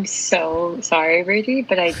 I'm so sorry, Brady,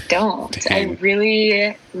 but I don't. Dang. I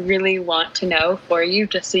really, really want to know for you,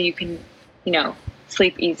 just so you can,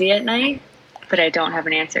 sleep easy at night, but I don't have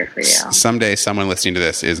an answer for you. Someday someone listening to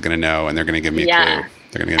this is going to know, and they're going to give me a clue. They're going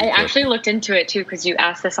to give me a clue. Actually looked into it too, because you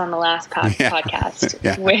asked this on the last podcast.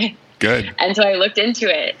 Yeah. Good. And so I looked into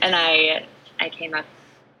it, and I came up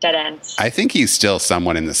dead ends. I think he's still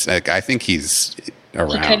someone in this. I think he's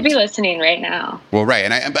around. He could be listening right now. Well, right.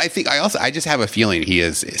 And I just have a feeling he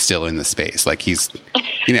is still in the space. Like he's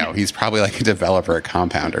he's probably like a developer at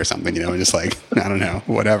Compound or something, just like, I don't know,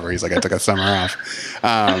 whatever. He's like, I took a summer off.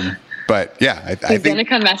 But yeah, I think he's going to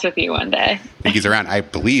come mess with you one day. I think he's around.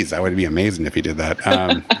 Please, that would be amazing if he did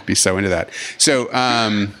that. Be so into that. So,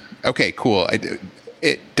 okay, cool.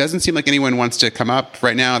 it doesn't seem like anyone wants to come up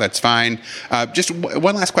right now. That's fine. Just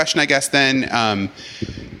one last question, I guess, then.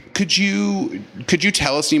 Could you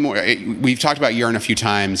tell us any more? We've talked about Yearn a few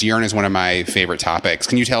times. Yearn is one of my favorite topics.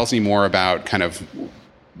 Can you tell us any more about kind of,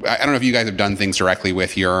 I don't know if you guys have done things directly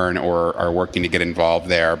with Yearn or are working to get involved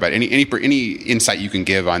there, but any insight you can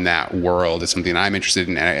give on that world is something I'm interested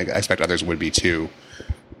in, and I expect others would be too.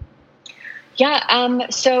 Yeah,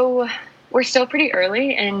 so we're still pretty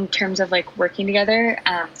early in terms of like working together,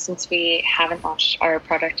 since we haven't launched our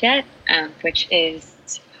product yet, which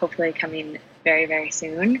is hopefully coming very, very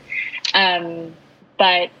soon.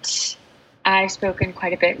 But I've spoken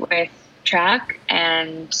quite a bit with Track,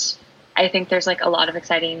 and I think there's like a lot of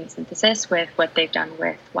exciting synthesis with what they've done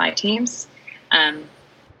with Y teams.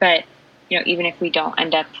 But even if they don't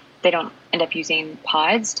end up using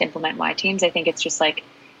pods to implement Y teams, I think it's just like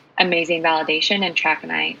amazing validation. And Track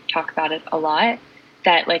and I talk about it a lot,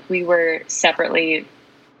 that like we were separately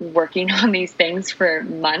working on these things for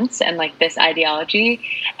months and like this ideology,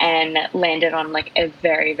 and landed on like a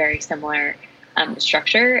very, very similar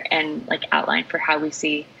structure and like outline for how we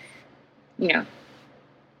see,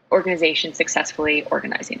 organizations successfully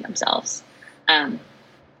organizing themselves.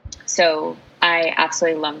 So I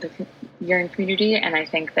absolutely love the Yearn community, and I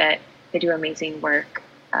think that they do amazing work.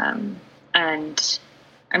 And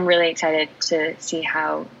I'm really excited to see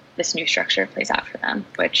how this new structure plays out for them,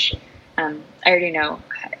 which I already know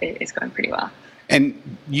is going pretty well.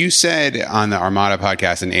 And you said on the Armada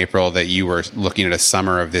podcast in April that you were looking at a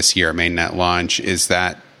summer of this year mainnet launch. Is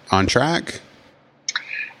that on track?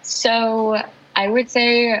 So I would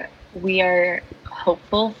say we are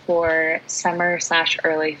hopeful for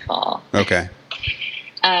summer/early fall. Okay.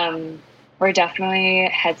 We're definitely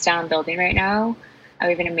heads down building right now. We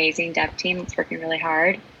have an amazing dev team that's working really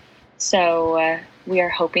hard. So we are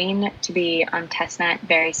hoping to be on testnet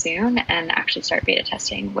very soon and actually start beta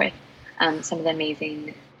testing with some of the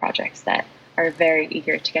amazing projects that are very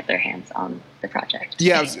eager to get their hands on the project.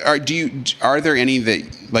 Yeah. Are there any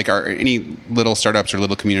that are any little startups or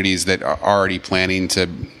little communities that are already planning to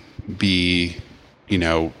be,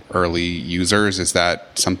 early users? Is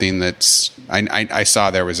that something that's, I saw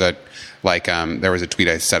there was a tweet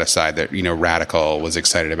I set aside that, Radical was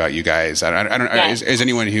excited about you guys. I don't know. Yeah. Is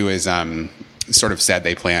anyone who is sort of said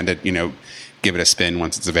they plan to, give it a spin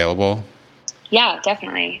once it's available? Yeah,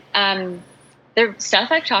 definitely. The stuff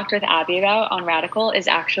I've talked with Abby about on Radical is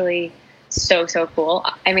actually so cool.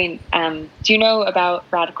 I mean, do you know about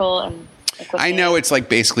Radical? And I know it's like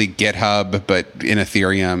basically GitHub, but in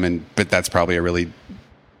Ethereum, but that's probably a really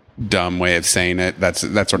dumb way of saying it. That's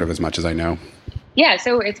sort of as much as I know. Yeah,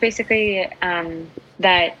 so it's basically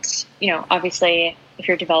that, obviously if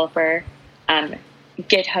you're a developer,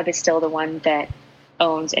 GitHub is still the one that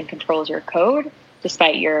owns and controls your code,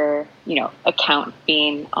 despite your, account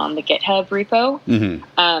being on the GitHub repo.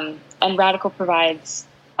 Mm-hmm. And Radical provides,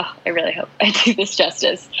 I really hope I do this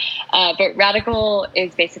justice, but Radical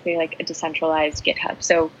is basically like a decentralized GitHub.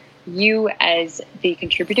 So you as the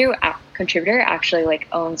contributor actually like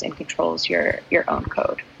owns and controls your own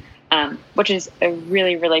code, which is a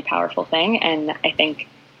really, really powerful thing. And I think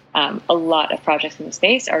a lot of projects in the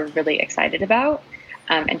space are really excited about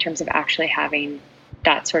in terms of actually having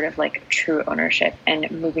that sort of like true ownership and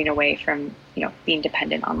moving away from, being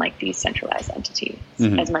dependent on like these centralized entities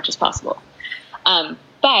mm-hmm. as much as possible.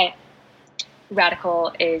 But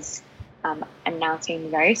Radical is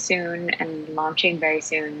announcing very soon and launching very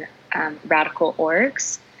soon Radical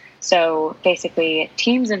orgs. So basically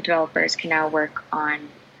teams of developers can now work on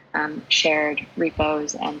shared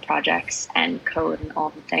repos and projects and code and all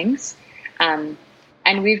the things. And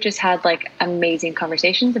we've just had like amazing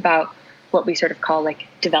conversations about what we sort of call like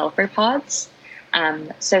developer pods,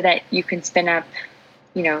 so that you can spin up,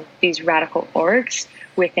 these Radical orgs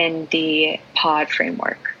within the pod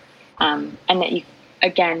framework. And that you,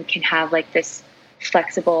 again, can have like this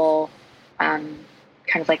flexible kind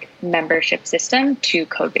of like membership system to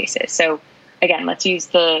code bases. So again, let's use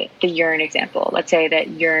the Yearn example. Let's say that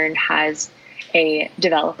Yearn has a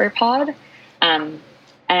developer pod, and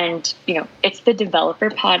it's the developer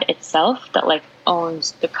pod itself that like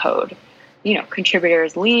owns the code.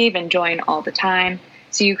 Contributors leave and join all the time.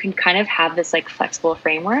 So you can kind of have this like flexible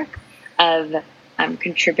framework of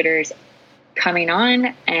contributors coming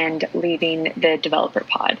on and leaving the developer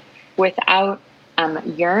pod without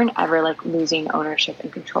Yearn ever like losing ownership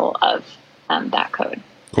and control of that code.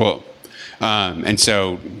 Cool. And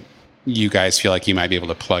so you guys feel like you might be able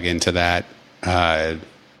to plug into that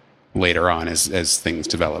later on as things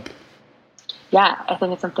develop. Yeah, I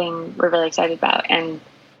think it's something we're really excited about. And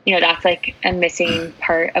that's like a missing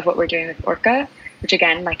part of what we're doing with Orca, which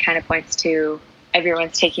again, like kind of points to,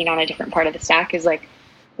 everyone's taking on a different part of the stack is like,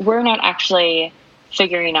 we're not actually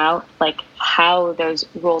figuring out like how those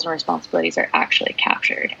roles and responsibilities are actually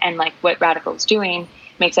captured. And like what Radical is doing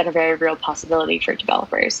makes that a very real possibility for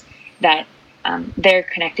developers, that they're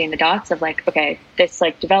connecting the dots of like, okay, this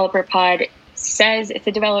like developer pod says it's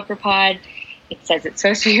a developer pod. It says it's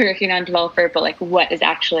supposed to be working on developer, but like what is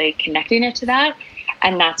actually connecting it to that?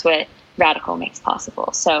 And that's what Radical makes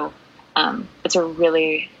possible. So it's a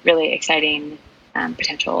really, really exciting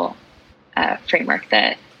potential framework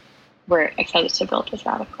that we're excited to build with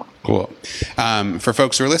Radical. Cool. For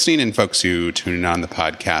folks who are listening and folks who tune in on the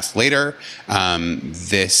podcast later,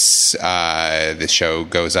 this show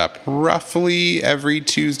goes up roughly every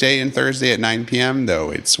Tuesday and Thursday at 9 p.m.,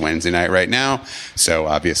 though it's Wednesday night right now, so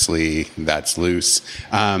obviously that's loose.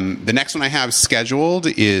 The next one I have scheduled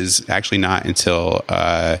is actually not until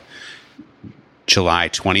July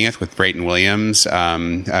 20th with Brayton Williams,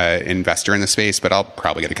 investor in the space, but I'll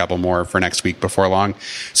probably get a couple more for next week before long.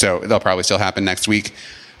 So they'll probably still happen next week.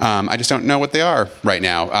 I just don't know what they are right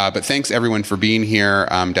now. But thanks everyone for being here.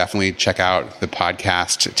 Definitely check out the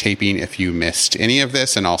podcast taping if you missed any of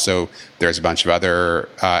this. And also there's a bunch of other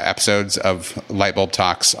episodes of Lightbulb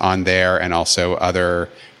Talks on there, and also other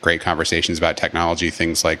great conversations about technology,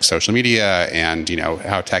 things like social media and, you know,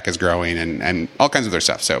 how tech is growing and all kinds of other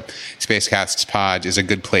stuff. So Spacecast Pod is a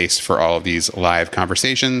good place for all of these live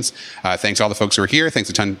conversations. Thanks to all the folks who are here. Thanks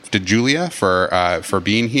a ton to Julia for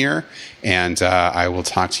being here. And I will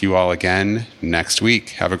talk to you all again next week.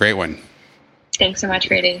 Have a great one. Thanks so much,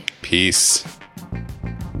 Brady. Peace.